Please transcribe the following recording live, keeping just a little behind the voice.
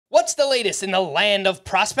the latest in the land of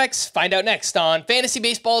prospects? Find out next on Fantasy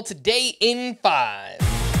Baseball Today in 5.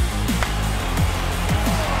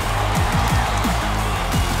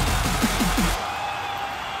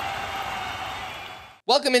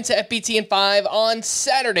 Welcome into FBT in 5 on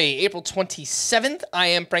Saturday, April 27th. I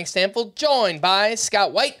am Frank Stampfl, joined by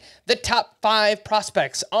Scott White, the top 5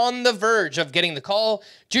 prospects on the verge of getting the call.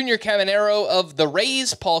 Junior Caminero of the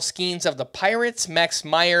Rays, Paul Skenes of the Pirates, Max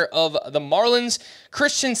Meyer of the Marlins,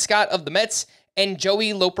 Christian Scott of the Mets, and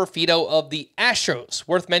Joey Loperfido of the Astros.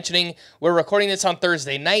 Worth mentioning, we're recording this on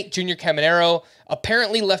Thursday night. Junior Caminero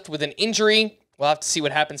apparently left with an injury. We'll have to see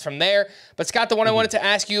what happens from there. But Scott, the one I wanted to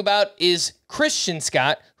ask you about is Christian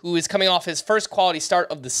Scott, who is coming off his first quality start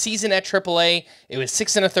of the season at AAA. It was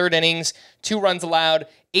 6 1/3 innings, 2 runs allowed,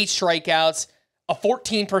 8 strikeouts, a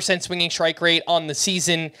 14% swinging strike rate on the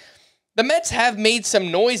season. The Mets have made some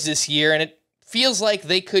noise this year, and it feels like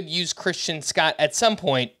they could use Christian Scott at some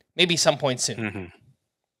point, maybe some point soon.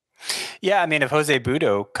 Yeah, I mean, if Jose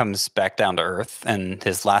Budo comes back down to earth, and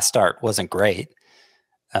his last start wasn't great,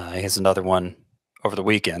 he has another one over the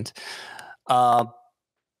weekend. But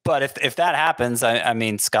if that happens, I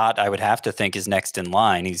mean, Scott, I would have to think is next in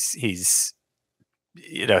line. He's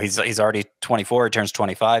already 24. He turns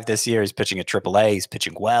 25 this year. He's pitching at AAA. He's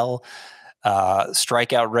pitching well.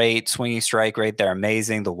 Strikeout rate, swinging strike rate, they're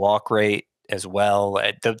amazing. The walk rate as well.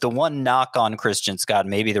 The one knock on Christian Scott,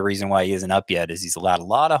 maybe the reason why he isn't up yet, is he's allowed a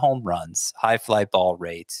lot of home runs, high fly ball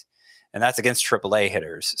rate, and that's against AAA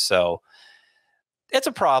hitters. So it's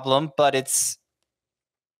a problem, but it's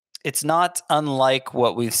not unlike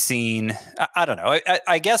what we've seen. I don't know.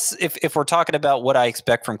 I guess if we're talking about what I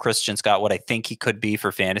expect from Christian Scott, what I think he could be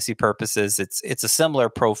for fantasy purposes, it's a similar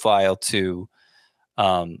profile to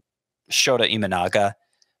Shota Imanaga,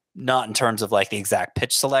 not in terms of like the exact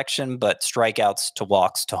pitch selection, but strikeouts to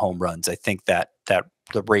walks to home runs. I think that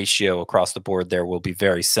the ratio across the board there will be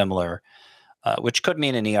very similar. Which could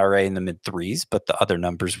mean an ERA in the mid-3s, but the other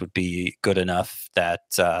numbers would be good enough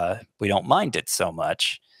that we don't mind it so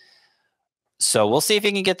much. So we'll see if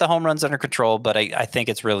he can get the home runs under control, but I think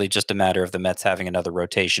it's really just a matter of the Mets having another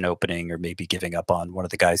rotation opening or maybe giving up on one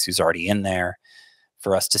of the guys who's already in there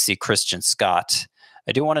for us to see Christian Scott.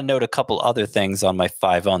 I do want to note a couple other things on my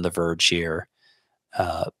 5 on the verge here.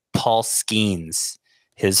 Paul Skenes.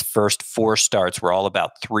 His first 4 starts were all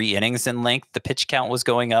about 3 innings in length. The pitch count was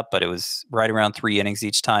going up, but it was right around 3 innings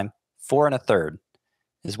each time. 4 1/3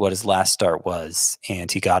 is what his last start was,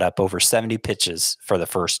 and he got up over 70 pitches for the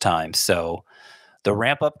first time. So the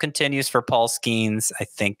ramp up continues for Paul Skenes. I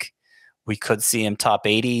think we could see him top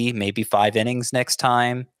 80, maybe 5 innings next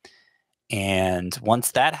time. And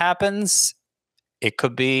once that happens, it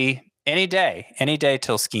could be any day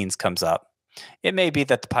till Skenes comes up. It may be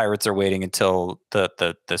that the Pirates are waiting until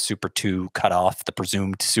the Super 2 cutoff, the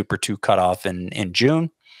presumed Super 2 cutoff in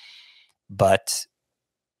June, but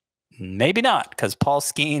maybe not, because Paul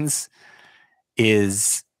Skenes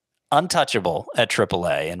is untouchable at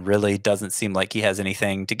AAA and really doesn't seem like he has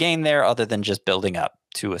anything to gain there other than just building up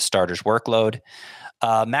to a starter's workload.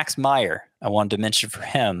 Max Meyer, I wanted to mention for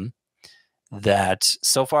him that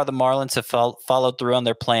so far the Marlins have followed through on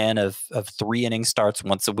their plan of 3 inning starts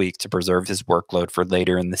once a week to preserve his workload for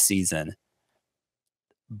later in the season.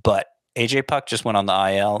 But AJ Puck just went on the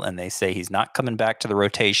IL, and they say he's not coming back to the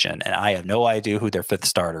rotation, and I have no idea who their 5th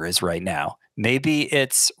starter is right now. Maybe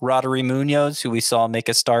it's Roddery Munoz, who we saw make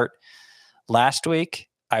a start last week.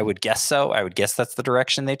 I would guess so. I would guess that's the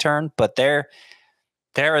direction they turn, but there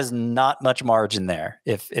is not much margin there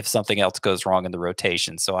if something else goes wrong in the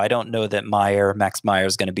rotation. So I don't know that Max Meyer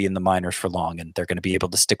is going to be in the minors for long, and they're going to be able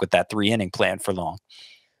to stick with that 3-inning plan for long.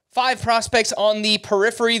 5 prospects on the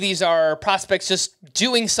periphery. These are prospects just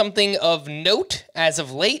doing something of note as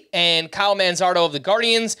of late. And Kyle Manzardo of the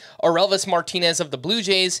Guardians, Orelvis Martinez of the Blue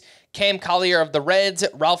Jays, Cam Collier of the Reds,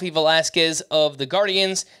 Ralphie Velasquez of the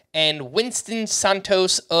Guardians, and Winston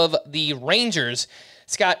Santos of the Rangers.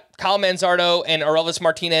 Scott, Kyle Manzardo and Orelvis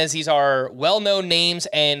Martinez, these are well-known names,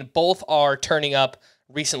 and both are turning up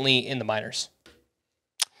recently in the minors.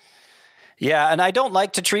 Yeah, and I don't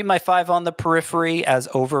like to treat my 5 on the periphery as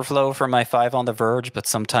overflow for my 5 on the verge, but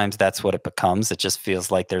sometimes that's what it becomes. It just feels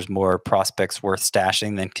like there's more prospects worth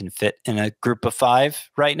stashing than can fit in a group of 5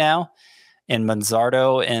 right now. In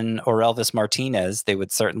Manzardo and Orelvis Martinez, they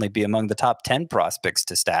would certainly be among the top 10 prospects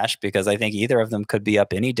to stash, because I think either of them could be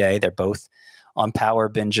up any day. They're both on power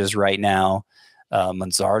binges right now.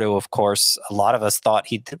 Manzardo, of course, a lot of us thought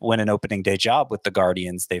he'd win an opening day job with the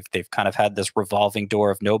Guardians. They've kind of had this revolving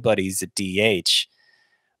door of nobodies at DH,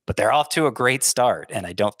 but they're off to a great start, and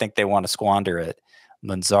I don't think they want to squander it.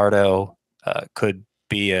 Manzardo could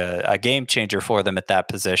be a game changer for them at that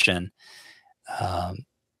position.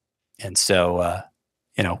 And so,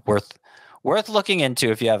 worth looking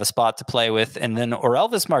into if you have a spot to play with. And then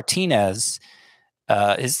Orelvis Martinez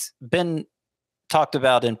has been talked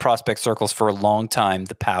about in prospect circles for a long time,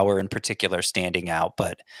 the power in particular standing out,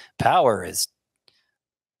 but power is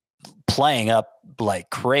playing up like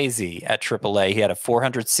crazy at AAA. He had a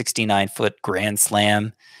 469-foot grand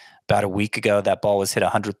slam about a week ago. That ball was hit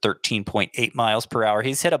 113.8 miles per hour.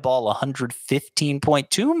 He's hit a ball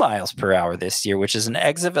 115.2 miles per hour this year, which is an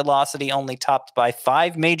exit velocity only topped by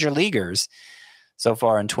 5 major leaguers so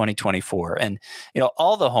far in 2024. And,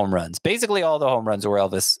 all the home runs, basically all the home runs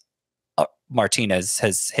Orelvis Martinez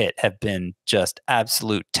has hit have been just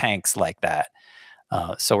absolute tanks like that.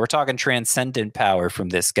 So we're talking transcendent power from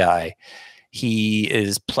this guy. He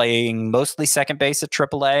is playing mostly second base at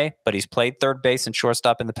AAA, but he's played third base and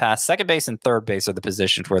shortstop in the past. Second base and third base are the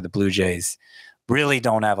positions where the Blue Jays really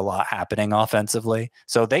don't have a lot happening offensively.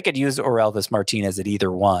 So they could use Orelvis Martinez at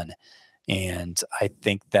either one. And I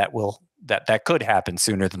think that could happen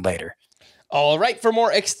sooner than later. All right. For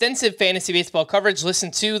more extensive fantasy baseball coverage,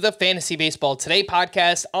 listen to the Fantasy Baseball Today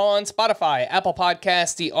podcast on Spotify, Apple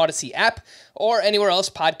Podcasts, the Odyssey app, or anywhere else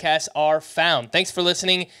podcasts are found. Thanks for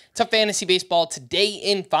listening to Fantasy Baseball Today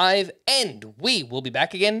in 5, and we will be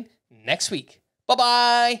back again next week.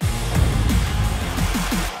 Bye-bye.